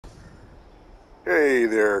Hey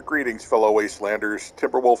there, greetings fellow wastelanders,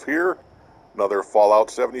 Timberwolf here, another Fallout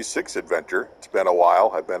 76 adventure. It's been a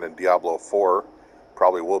while, I've been in Diablo 4,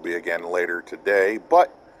 probably will be again later today,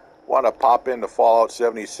 but want to pop into Fallout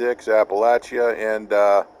 76 Appalachia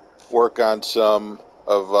and work on some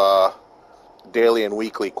of daily and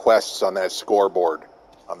weekly quests on that scoreboard,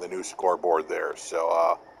 on the new scoreboard there.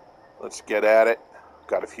 So let's get at it,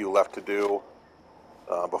 got a few left to do.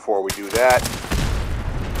 Before we do that,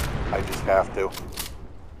 I just have to,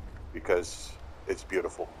 because it's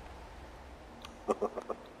beautiful. Let's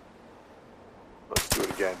do it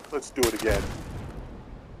again. Let's do it again.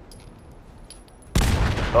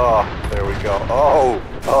 Oh, there we go.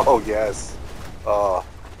 Oh, yes. Oh,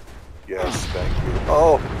 yes, thank you.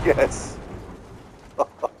 Oh, yes.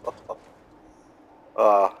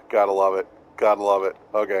 Gotta love it. Gotta love it.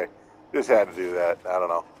 Okay, just had to do that. I don't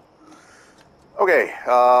know. Okay,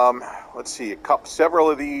 let's see. Several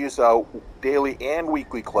of these daily and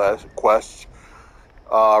weekly quests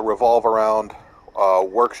revolve around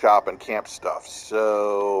workshop and camp stuff.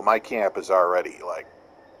 So my camp is already like,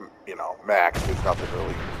 max. There's nothing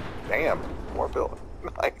really. Damn, more building.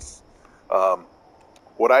 Nice. Um,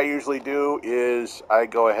 what I usually do is I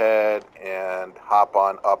go ahead and hop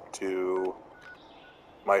on up to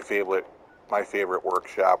my favorite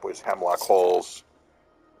workshop, was Hemlock Holes,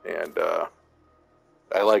 and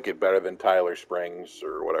I like it better than Tyler Springs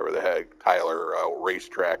or whatever the heck, Tyler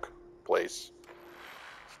racetrack place.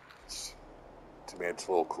 To me, it's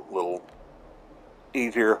a little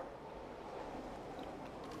easier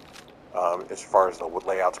as far as the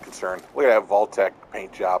layout's concerned. Look at that Vault-Tec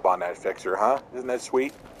paint job on that fixer, huh? Isn't that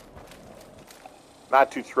sweet?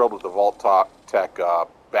 Not too thrilled with the Vault-Tec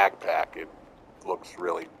backpack. It looks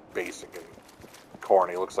really basic and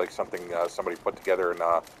corny. It looks like something somebody put together in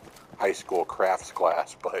a high school crafts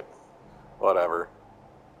class, but whatever.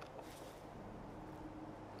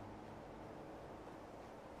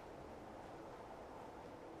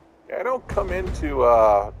 Yeah, I don't come into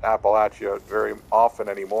Appalachia very often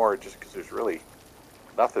anymore, just because there's really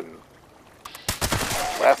nothing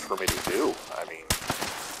left for me to do. I mean,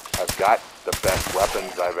 I've got the best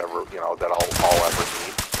weapons I've ever, that I'll ever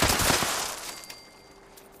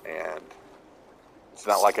need, and it's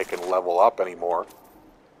not like I can level up anymore.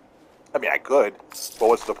 I mean, I could, but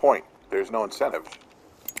what's the point? There's no incentive.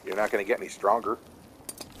 You're not going to get any stronger.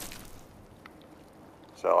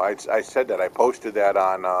 So I said that. I posted that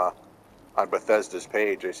on Bethesda's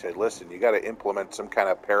page. I said, listen, you got to implement some kind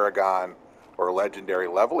of Paragon or Legendary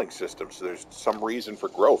leveling system so there's some reason for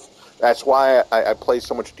growth. That's why I play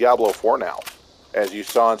so much Diablo 4 now. As you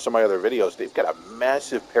saw in some of my other videos, they've got a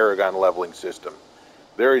massive Paragon leveling system.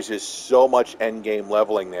 There is just so much endgame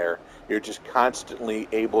leveling there. You're just constantly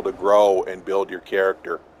able to grow and build your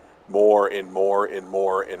character more and more and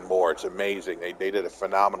more and more. It's amazing. They did a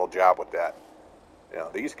phenomenal job with that.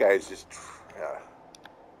 These guys just, I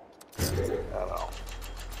don't know.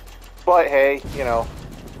 But hey,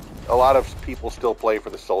 a lot of people still play for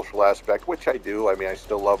the social aspect, which I do. I mean, I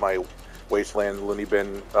still love my Wasteland Looney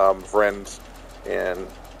Bin friends, and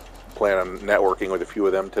plan on networking with a few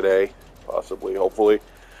of them today, possibly, hopefully.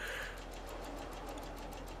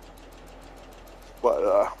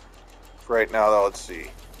 But for right now, though, let's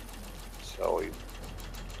see. So we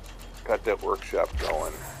got that workshop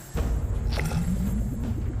going.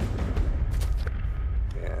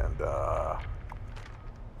 And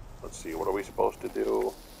let's see, what are we supposed to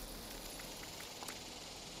do?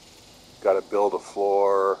 Got to build a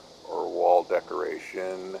floor or wall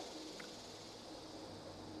decoration.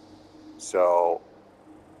 So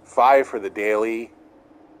 5 for the daily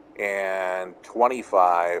and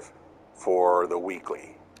 25 for the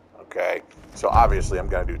weekly. Okay, so obviously I'm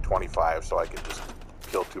going to do 25 so I can just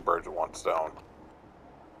kill 2 birds with 1 stone.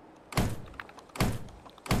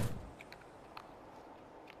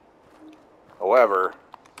 However,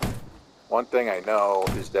 one thing I know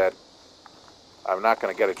is that I'm not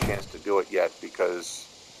going to get a chance to do it yet, because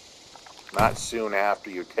not soon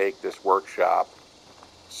after you take this workshop,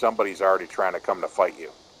 somebody's already trying to come to fight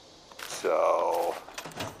you. So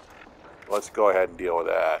let's go ahead and deal with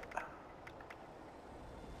that.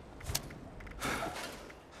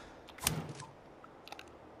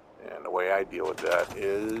 And the way I deal with that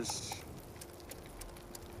is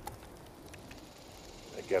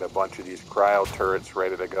I get a bunch of these cryo turrets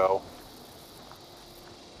ready to go.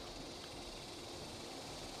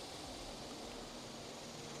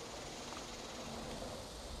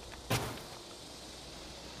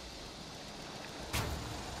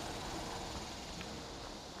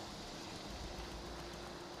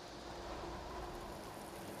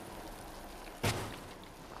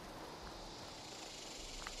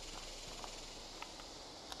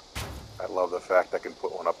 I love the fact I can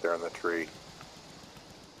put one up there in the tree.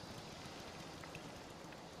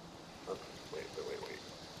 Oh, wait.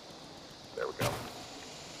 There we go.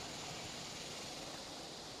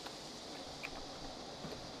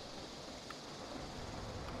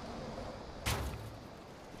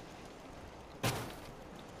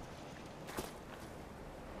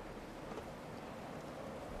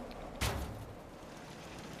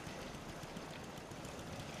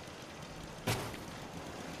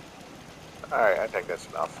 Alright, I think that's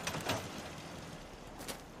enough.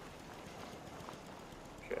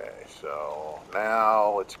 Okay, so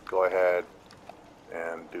now let's go ahead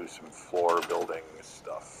and do some floor building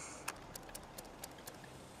stuff.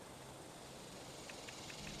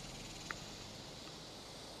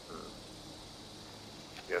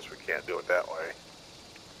 Guess we can't do it that way.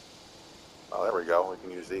 Oh, there we go. We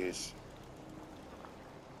can use these.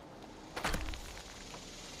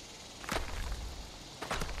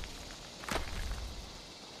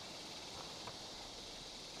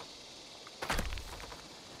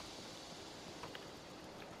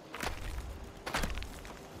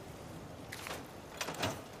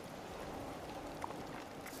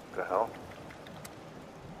 What the hell?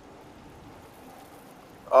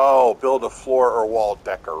 Oh, build a floor or wall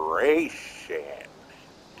decoration.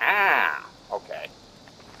 Ah, okay.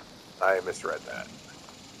 I misread that.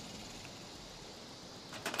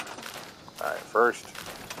 Alright, first,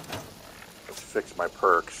 let's fix my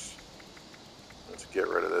perks. Let's get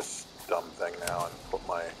rid of this dumb thing now and put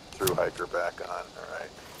my through hiker back on. Alright.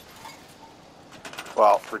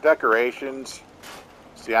 Well, for decorations,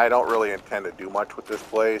 see, I don't really intend to do much with this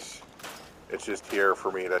place. It's just here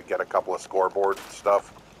for me to get a couple of scoreboard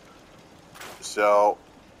stuff. So,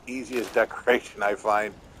 easiest decoration I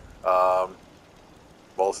find,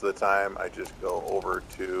 most of the time, I just go over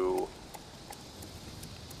to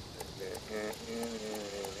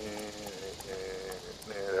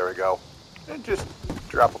there we go, and just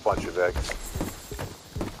drop a bunch of eggs.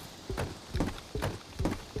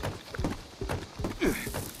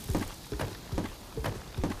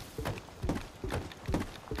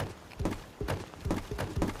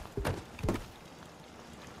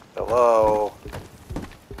 Hello.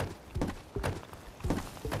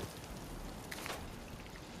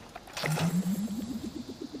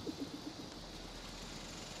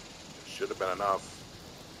 Should have been enough.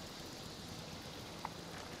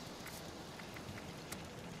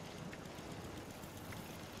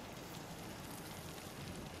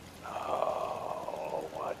 Oh,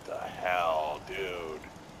 what the hell, dude.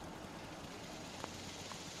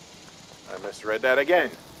 I misread that again.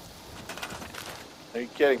 Are you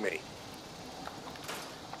kidding me?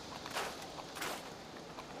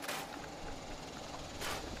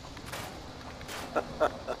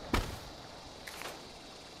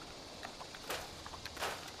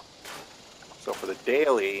 So for the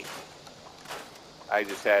daily, I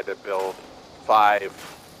just had to build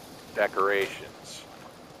 5 decorations.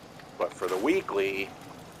 But for the weekly,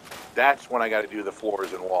 that's when I got to do the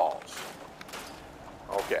floors and walls.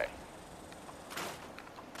 Okay.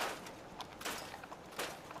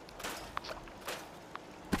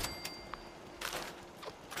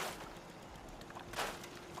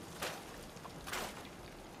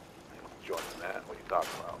 Joining that? What are you talking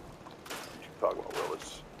about? What you talking about,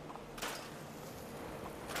 Willis?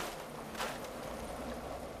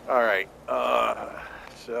 Alright,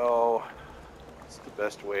 so what's the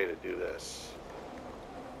best way to do this?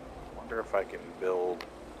 I wonder if I can build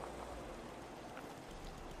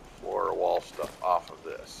floor or wall stuff off of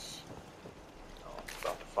this. Oh, I'm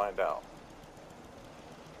about to find out.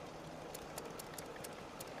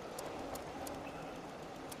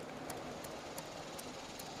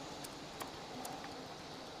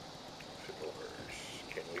 Floors.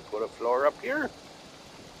 Can we put a floor up here?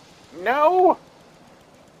 No!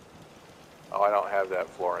 Oh, I don't have that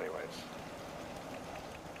floor anyways.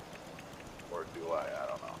 Or do I? I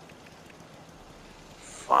don't know.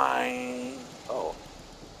 Fine. Oh.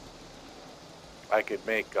 I could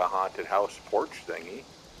make a haunted house porch thingy.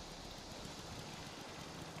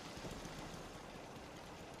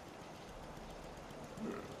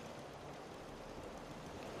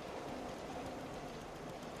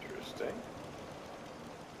 Interesting.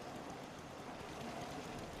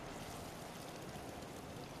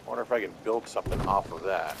 I wonder if I can build something off of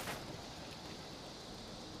that.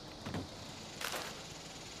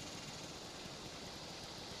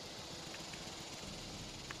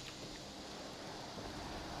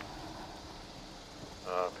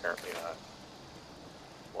 Apparently not.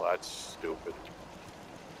 Well, that's stupid.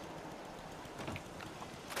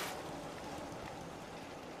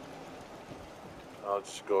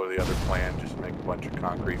 let's go to the other plan. Just make a bunch of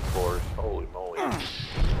concrete floors. Holy moly. Damn.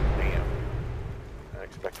 I didn't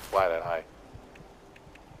expect to fly that high.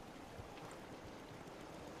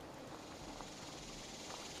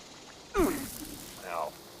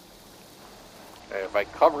 Now, if I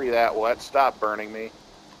cover that, will that stop burning me?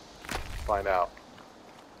 Let's find out.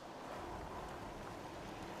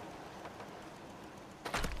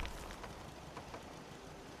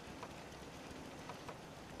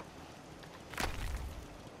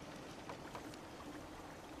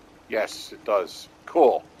 Yes, it does.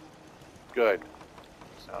 Cool. Good.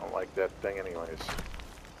 I don't like that thing anyways.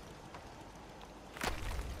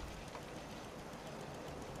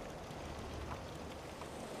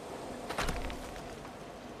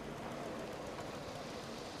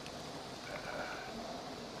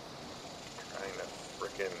 Trying to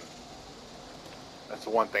frickin'... That's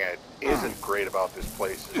the one thing that isn't great about this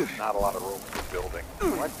place is there's not a lot of room for building.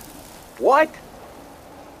 What? What?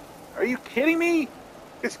 Are you kidding me?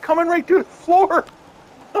 It's coming right through the floor.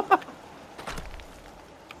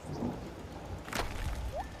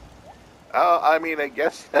 I mean, I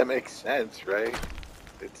guess that makes sense, right?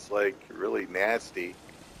 It's like really nasty.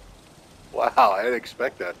 Wow, I didn't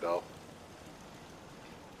expect that though.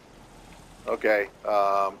 Okay.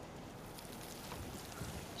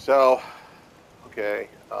 So, okay.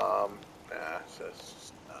 So it's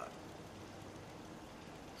just not.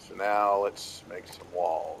 So now let's make some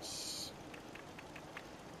walls.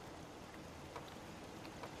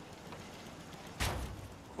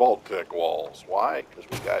 Vault-Tec walls. Why? Because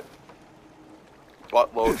we got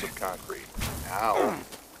buttloads of concrete. Ow.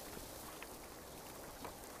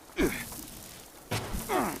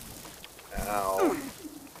 Ow.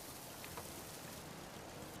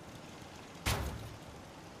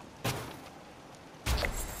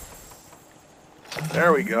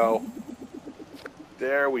 There we go.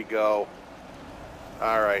 There we go.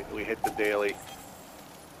 Alright, we hit the daily.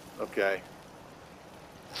 Okay.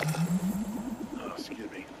 Oh, excuse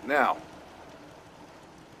me. Now,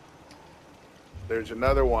 there's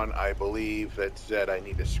another one, I believe, that said I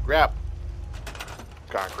need to scrap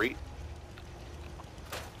concrete.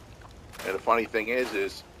 And the funny thing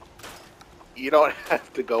is you don't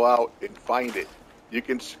have to go out and find it. You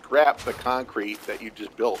can scrap the concrete that you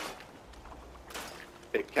just built.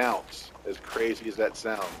 It counts. As crazy as that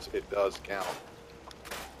sounds, it does count.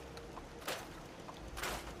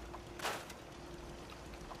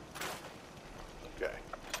 Okay.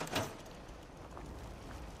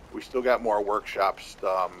 We still got more workshops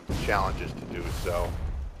challenges to do, so.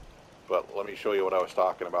 But let me show you what I was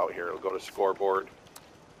talking about here. We'll go to scoreboard.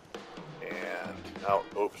 And, oh,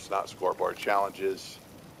 oops, not scoreboard, challenges.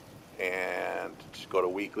 And just go to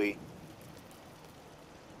weekly.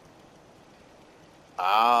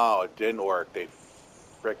 Oh, it didn't work. They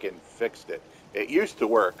frickin' fixed it. It used to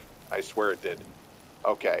work. I swear it did.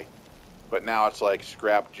 Okay. But now it's like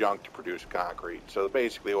scrap junk to produce concrete. So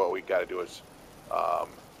basically what we got to do is,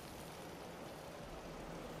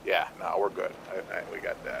 yeah, no, we're good. We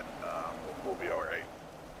got that. We'll be all right.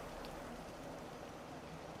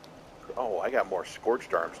 Oh, I got more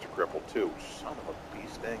scorched arms to cripple too. Son of a bee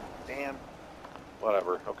sting. Damn.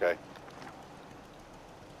 Whatever. Okay.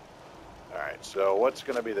 Alright, so what's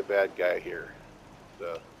going to be the bad guy here?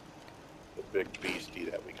 The big beastie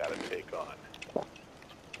that we got to take on.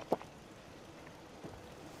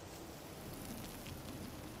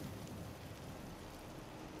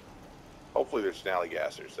 Hopefully there's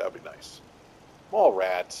snallygassers. That would be nice. Mole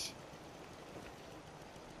rats.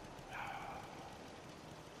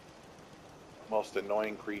 Most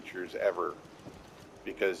annoying creatures ever.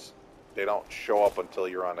 Because they don't show up until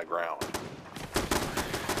you're on the ground.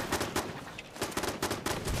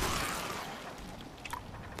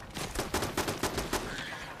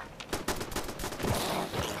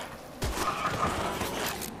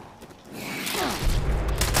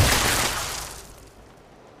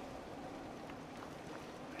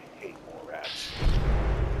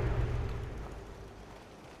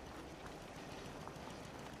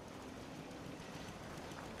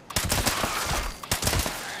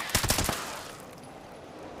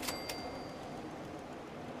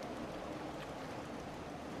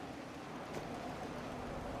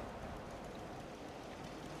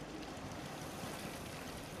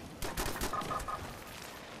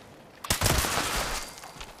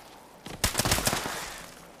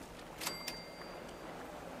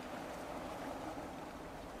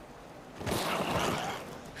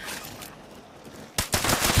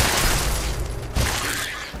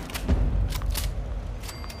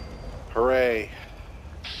 Hooray.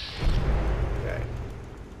 Okay.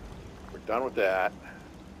 We're done with that.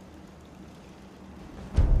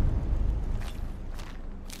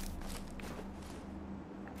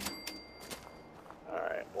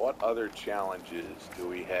 other challenges do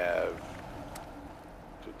we have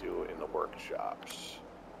to do in the workshops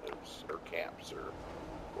or camps or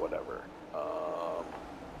whatever?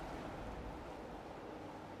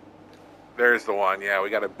 There's the one. Yeah, we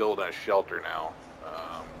got to build a shelter now.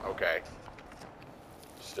 Okay.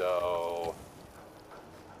 So...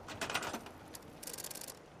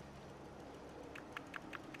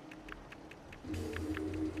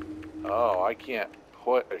 Oh, I can't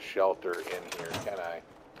put a shelter in here, can I?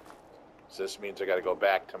 So this means I got to go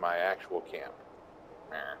back to my actual camp.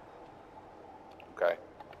 Okay.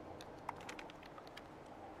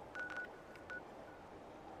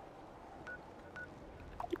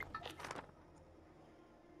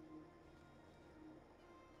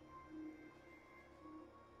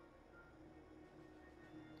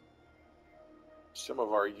 Some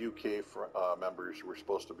of our UK members were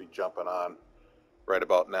supposed to be jumping on right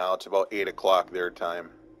about now. It's about 8 o'clock their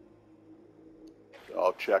time. So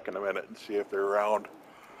I'll check in a minute and see if they're around.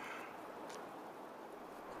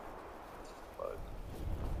 But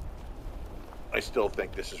I still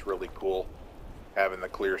think this is really cool, having the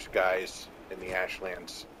clear skies in the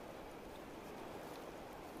Ashlands.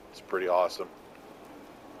 It's pretty awesome.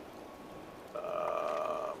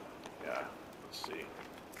 Yeah, let's see.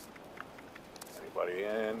 Anybody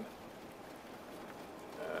in?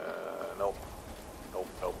 Nope.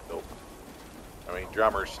 Nope. I mean,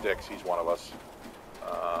 drummer Sticks, he's one of us.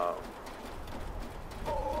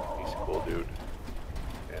 He's a cool dude.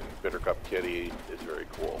 And Bittercup Kitty is very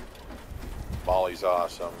cool. Molly's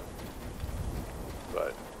awesome.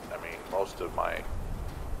 But, I mean, most of my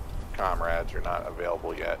comrades are not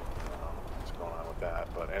available yet. What's going on with that?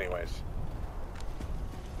 But anyways.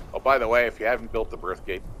 Oh, by the way, if you haven't built the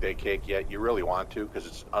birthday cake yet, you really want to, because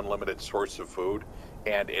it's an unlimited source of food,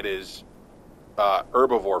 and it is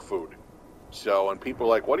herbivore food. So when people are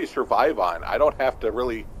like, what do you survive on? I don't have to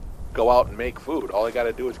really go out and make food. All I got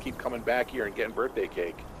to do is keep coming back here and getting birthday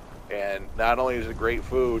cake. And not only is it great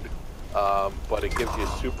food, but it gives you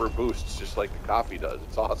super boosts just like the coffee does.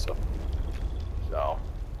 It's awesome. So,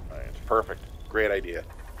 it's perfect. Great idea.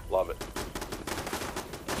 Love it.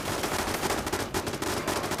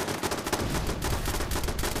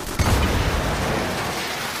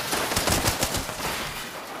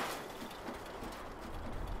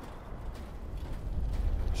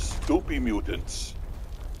 Stoopy mutants.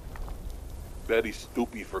 Very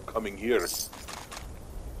stoopy for coming here.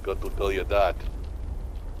 Got to tell you that.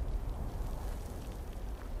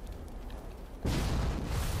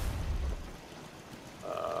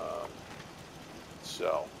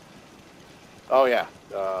 Oh yeah,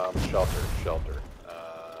 shelter.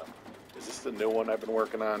 Is this the new one I've been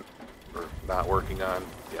working on? Or not working on?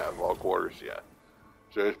 Yeah, Vault Quarters, yeah.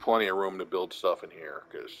 So there's plenty of room to build stuff in here,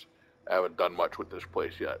 because I haven't done much with this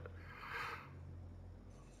place yet.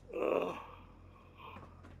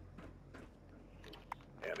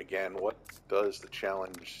 And again, what does the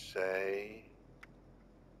challenge say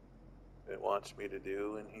it wants me to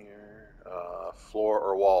do in here? Floor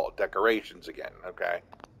or wall? Decorations again, okay.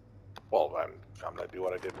 Well, I'm going to do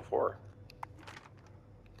what I did before.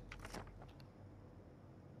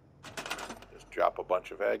 Just drop a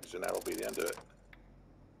bunch of eggs and that'll be the end of it.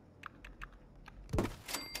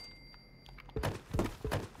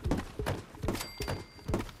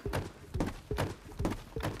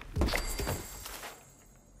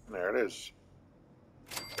 There it is.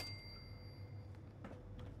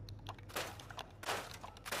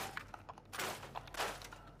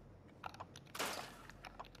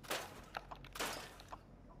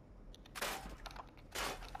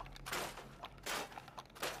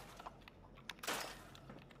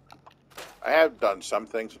 I have done some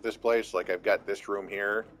things with this place, like I've got this room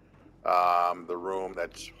here, the room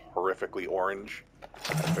that's horrifically orange.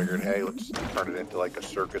 I figured, hey, let's turn it into like a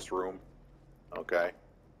circus room. Okay.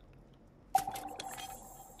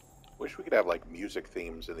 Wish we could have like music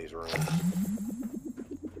themes in these rooms.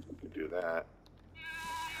 Could do that.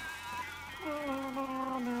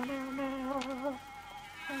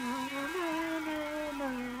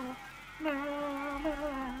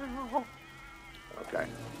 Okay.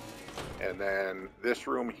 And then this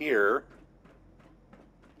room here,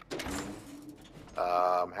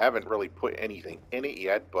 haven't really put anything in it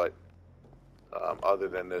yet, but other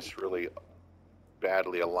than this really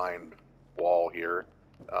badly aligned wall here,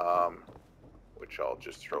 which I'll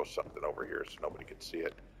just throw something over here so nobody can see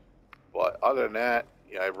it. But other than that,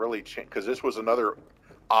 yeah, I've really changed, because this was another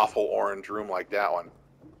awful orange room like that one,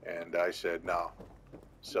 and I said no.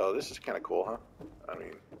 So this is kind of cool, huh? I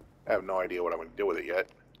mean, I have no idea what I'm going to do with it yet,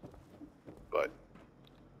 but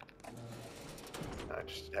I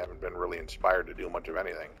just haven't been really inspired to do much of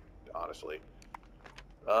anything, honestly.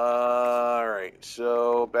 All right,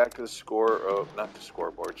 so back to the score. Oh, not the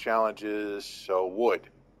scoreboard. Challenges. So wood,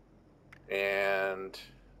 and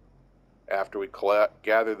after we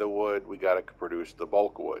gather the wood, we got to produce the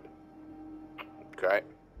bulk wood. Okay.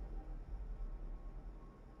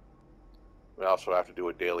 We also have to do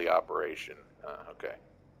a daily operation. Okay.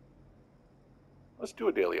 Let's do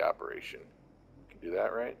a daily operation. We can do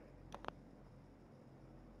that, right?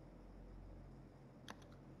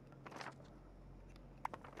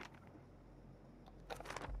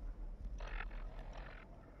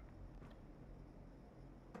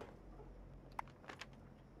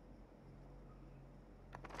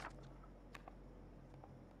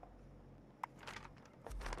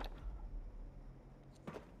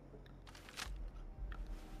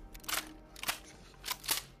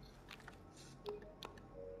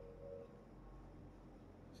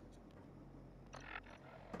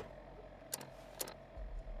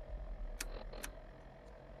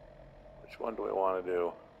 Which one do we want to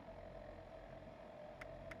do?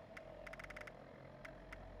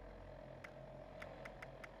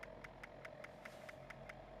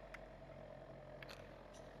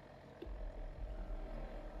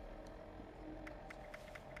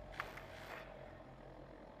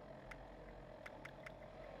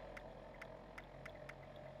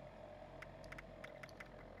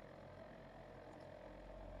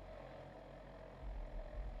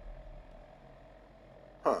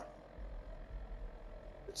 Huh.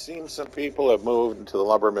 It seems some people have moved into the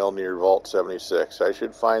lumber mill near Vault 76. I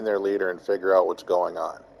should find their leader and figure out what's going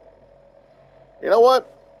on. You know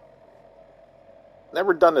what?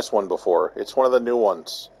 Never done this one before. It's one of the new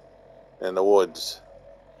ones in the woods.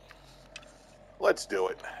 Let's do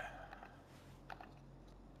it.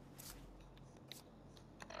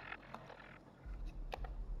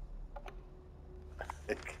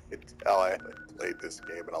 I can tell I haven't played this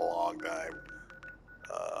game in a long time.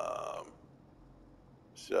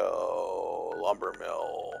 So, lumber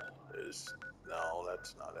mill is... No,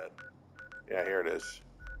 that's not it. Yeah, here it is.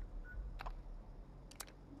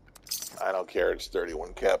 I don't care, it's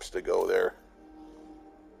 31 caps to go there.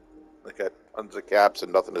 I got tons of caps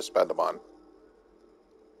and nothing to spend them on.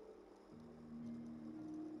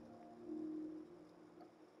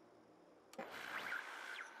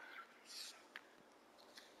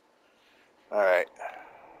 Alright.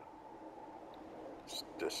 Let's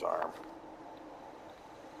disarm.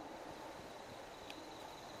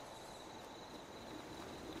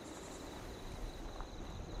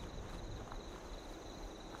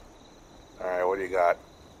 Alright, what do you got?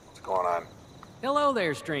 What's going on? Hello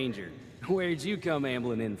there, stranger. Where'd you come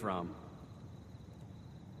ambling in from?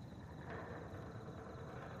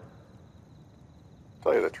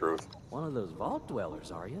 Tell you the truth. One of those vault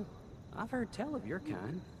dwellers, are you? I've heard tell of your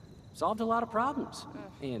kind. Solved a lot of problems.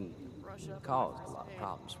 And caused a lot of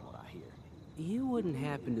problems from what I hear. You wouldn't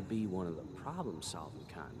happen to be one of the problem-solving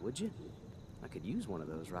kind, would you? I could use one of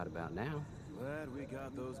those right about now. Glad we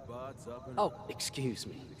got those bots up and... Oh, excuse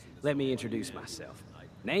me. Let me introduce myself.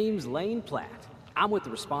 Name's Lane Platt. I'm with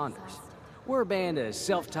the Responders. We're a band of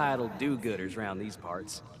self-titled do-gooders around these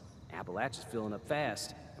parts. Appalachia's filling up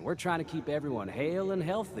fast, and we're trying to keep everyone hale and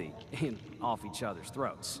healthy and off each other's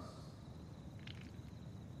throats.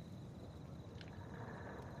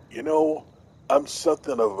 You know, I'm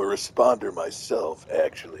something of a responder myself,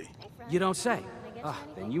 actually. You don't say?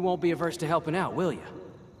 Then you won't be averse to helping out, will you?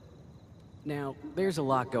 Now, there's a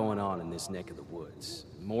lot going on in this neck of the woods.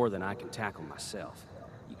 More than I can tackle myself.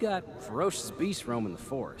 You got ferocious beasts roaming the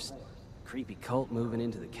forest, creepy cult moving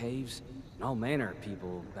into the caves, and all manner of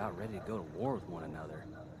people about ready to go to war with one another.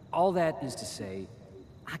 All that is to say,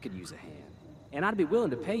 I could use a hand. And I'd be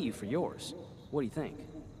willing to pay you for yours. What do you think?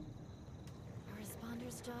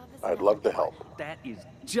 I'd love to help. That is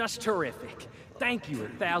just terrific. Thank you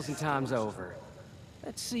 1,000 times over.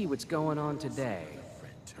 Let's see what's going on today.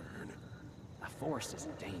 The forest is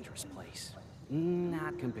a dangerous place.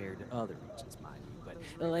 Not compared to other regions, mind you,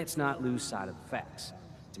 but let's not lose sight of the facts.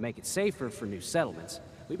 To make it safer for new settlements,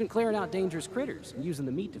 we've been clearing out dangerous critters and using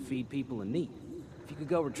the meat to feed people in need. If you could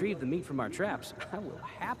go retrieve the meat from our traps, I will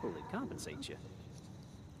happily compensate you.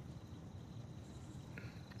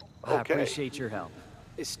 Okay. I appreciate your help.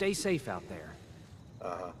 Stay safe out there.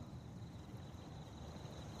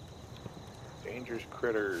 Dangerous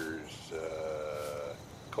critters.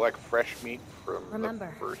 Collect fresh meat from the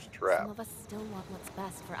first trap. Some of us still want what's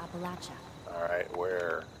best for Appalachia. Alright,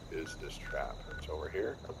 where is this trap? It's over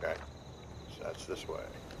here? Okay. So that's this way.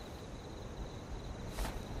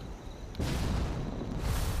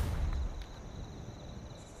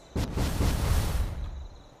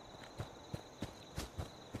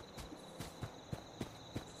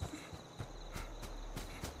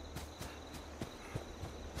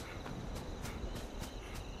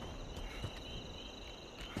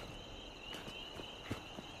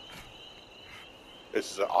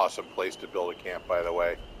 This is an awesome place to build a camp, by the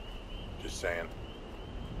way. Just saying.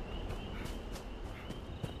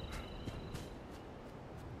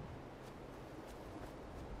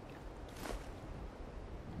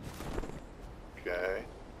 Okay.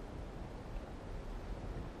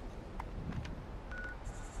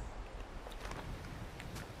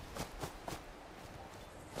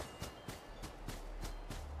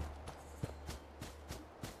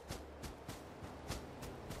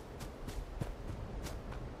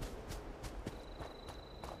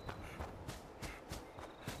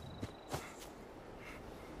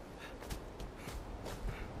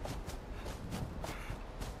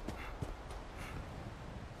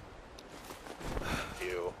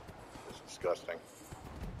 Ew. It's disgusting.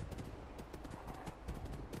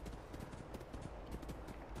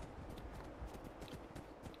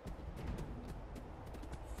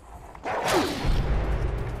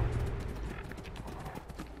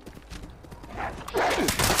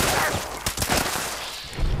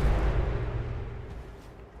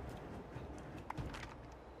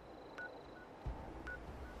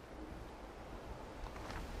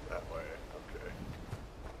 That way, okay.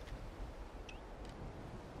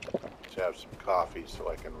 Let's have some coffee so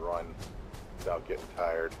I can run without getting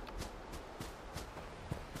tired.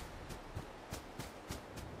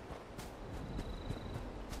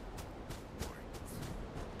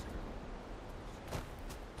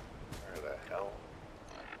 Where the hell?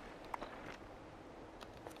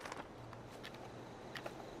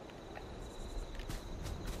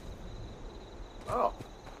 Oh,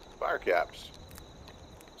 fire caps.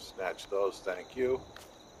 Snatch those, thank you.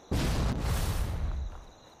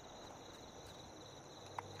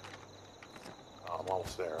 Oh, I'm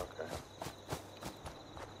almost there, okay.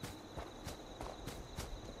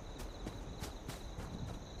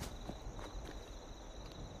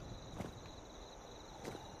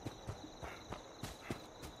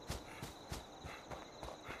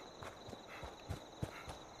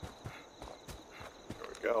 There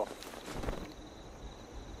we go.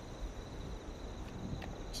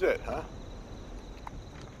 That's it, huh?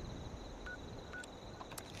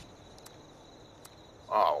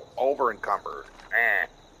 Oh, over encumbered.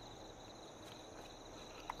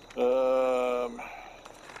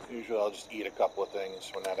 Usually I'll just eat a couple of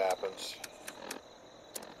things when that happens.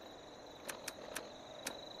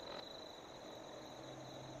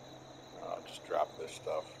 I'll just drop this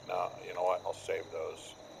stuff. No, you know what? I'll save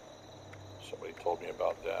those. Somebody told me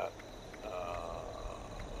about that.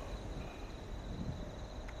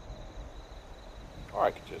 Or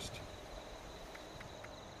I could just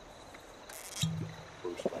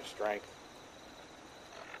boost my strength.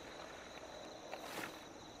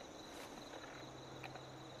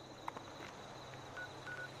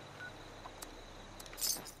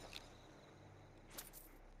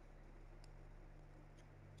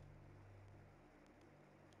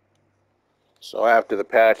 So after the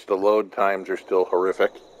patch, the load times are still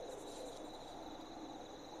horrific.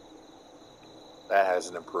 That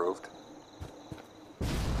hasn't improved.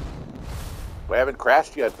 We haven't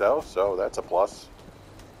crashed yet, though, so that's a plus.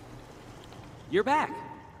 You're back.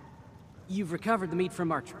 You've recovered the meat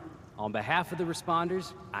from our truck. On behalf of the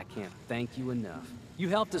responders, I can't thank you enough. You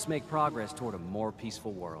helped us make progress toward a more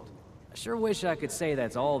peaceful world. I sure wish I could say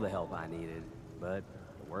that's all the help I needed, but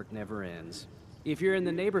the work never ends. If you're in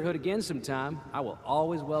the neighborhood again sometime, I will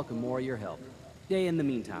always welcome more of your help. In the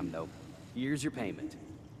meantime, though, here's your payment.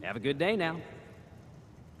 Have a good day now.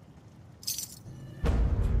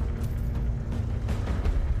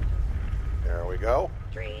 There we go.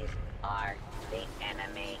 Trees are the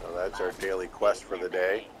enemy. So that's our daily quest for the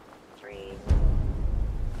day. Trees.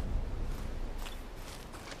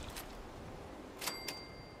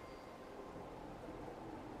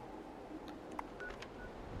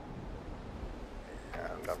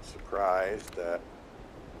 And I'm surprised that...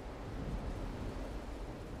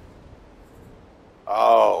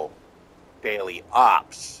 Oh, daily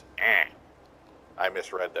ops. I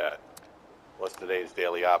misread that. What's today's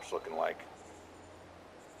daily ops looking like?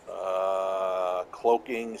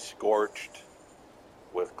 Cloaking, scorched,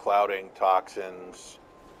 with clouding, toxins.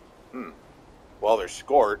 Well, they're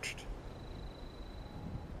scorched.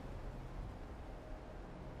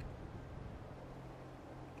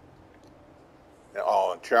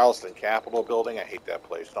 Oh, and Charleston Capitol Building. I hate that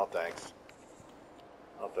place. No thanks.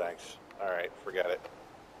 No thanks. Alright, forget it.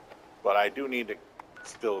 But I do need to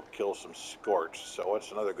still kill some scorched, so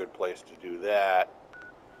what's another good place to do that?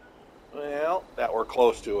 Well, that we're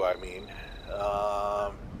close to, I mean.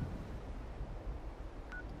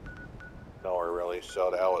 Nowhere really, so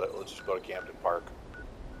the hell with it. Let's just go to Camden Park.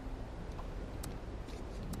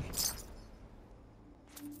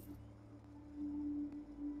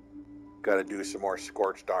 Got to do some more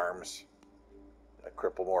scorched arms.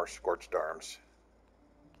 Cripple more scorched arms.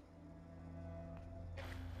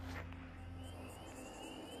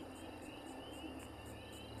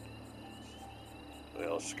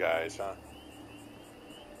 Little skies, huh?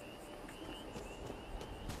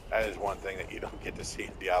 That is one thing that you don't get to see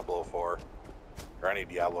in Diablo 4. Or any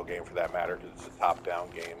Diablo game for that matter, because it's a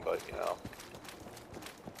top-down game, but, you know.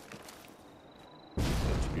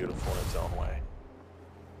 It's beautiful in its own way.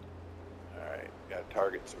 Alright, gotta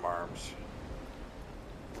target some arms.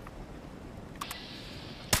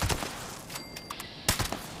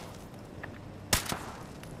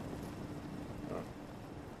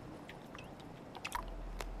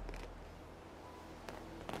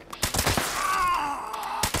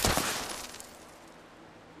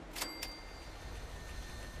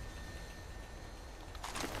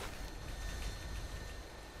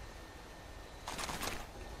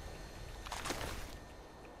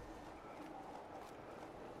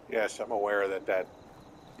 Yes, I'm aware that that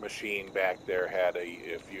machine back there had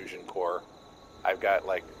a fusion core. I've got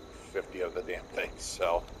like 50 of the damn things,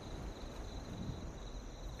 so.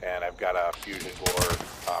 And I've got a fusion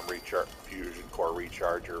core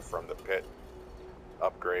recharger from the pit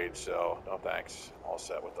upgrade, so no thanks. I'm all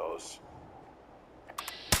set with those.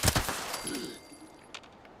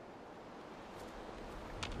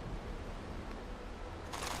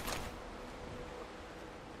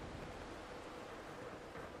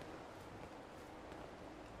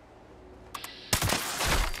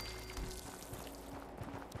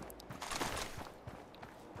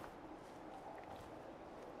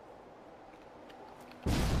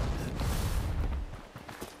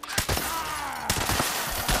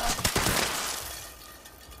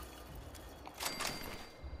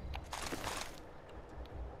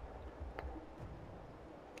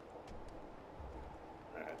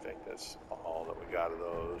 I think that's all that we got of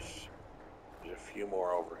those. There's a few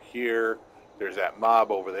more over here. There's that mob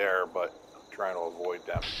over there, but I'm trying to avoid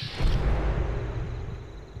them.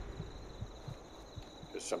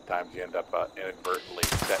 Because sometimes you end up inadvertently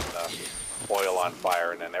setting the oil on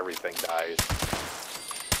fire and then everything dies.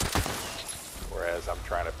 Whereas I'm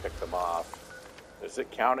trying to pick them off. Is it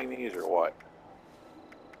counting these or what?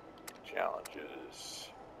 Challenges.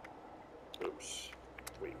 Oops.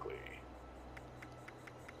 Weekly.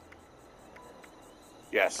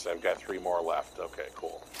 Yes, I've got 3 more left. Okay,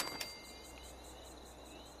 cool.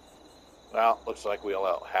 Well, looks like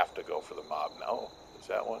we'll have to go for the mob now. Is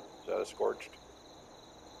that one? Is that a scorched?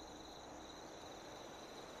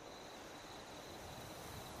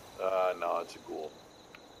 No, it's a ghoul.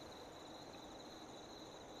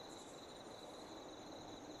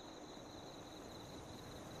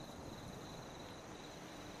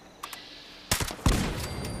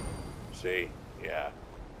 See? Yeah.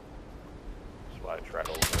 That's why I try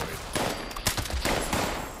to avoid.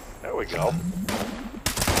 There we go.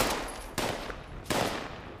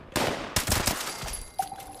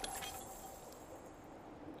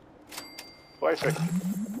 Perfect.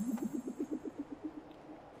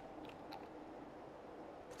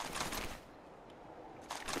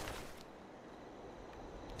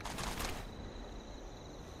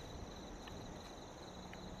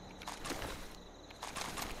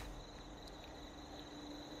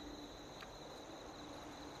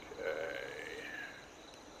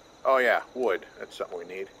 Oh yeah, wood. That's something we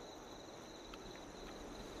need.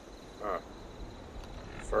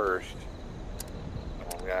 First,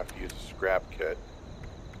 I'm gonna have to use a scrap kit.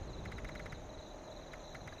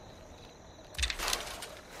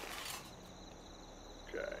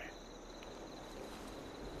 Okay.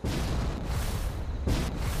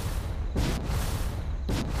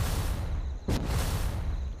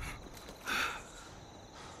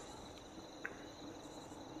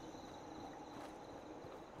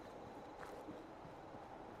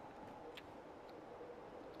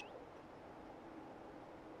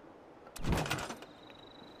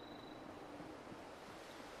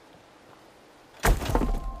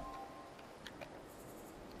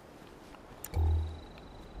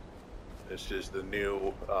 This is the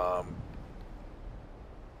new, I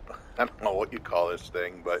don't know what you call this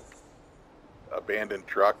thing, but abandoned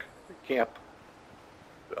truck camp.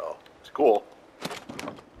 So, it's cool.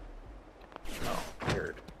 Oh,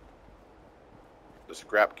 weird. The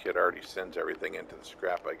scrap kit already sends everything into the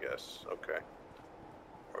scrap, I guess. Okay.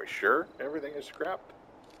 Are we sure everything is scrapped?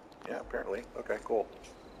 Yeah, apparently. Okay, cool.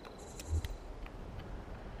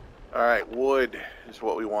 Alright, wood is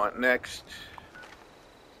what we want next.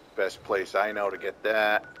 Best place I know to get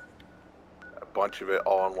that. A bunch of it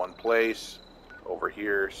all in one place. Over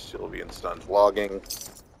here, Sylvie and Sons logging.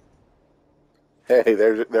 Hey,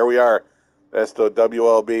 there we are. That's the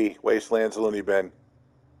WLB, Wastelands Looney Bin.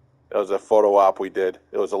 That was a photo op we did.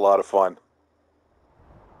 It was a lot of fun.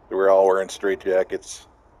 We were all wearing straitjackets.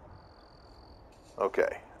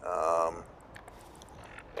 Okay.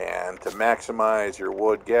 And to maximize your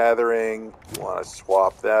wood gathering, you want to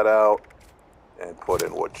swap that out and put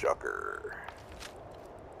in woodchucker.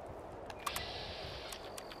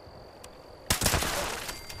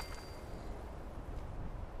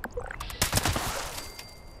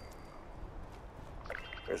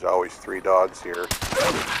 There's always 3 dogs here. There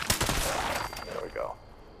we go.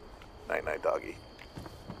 Night night, doggy.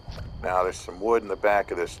 Now there's some wood in the back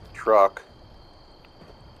of this truck.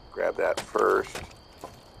 Grab that first.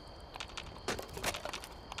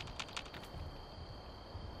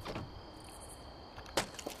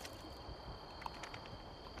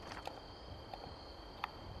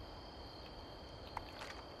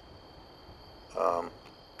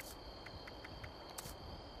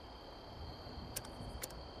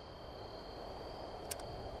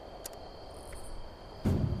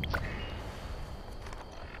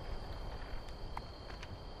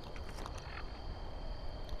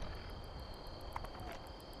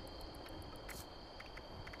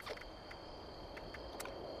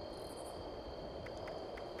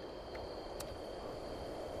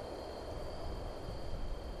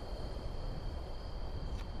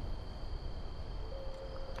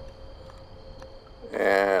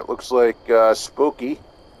 And it looks like Spooky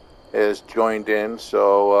has joined in,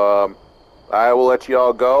 so I will let you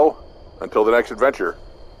all go until the next adventure.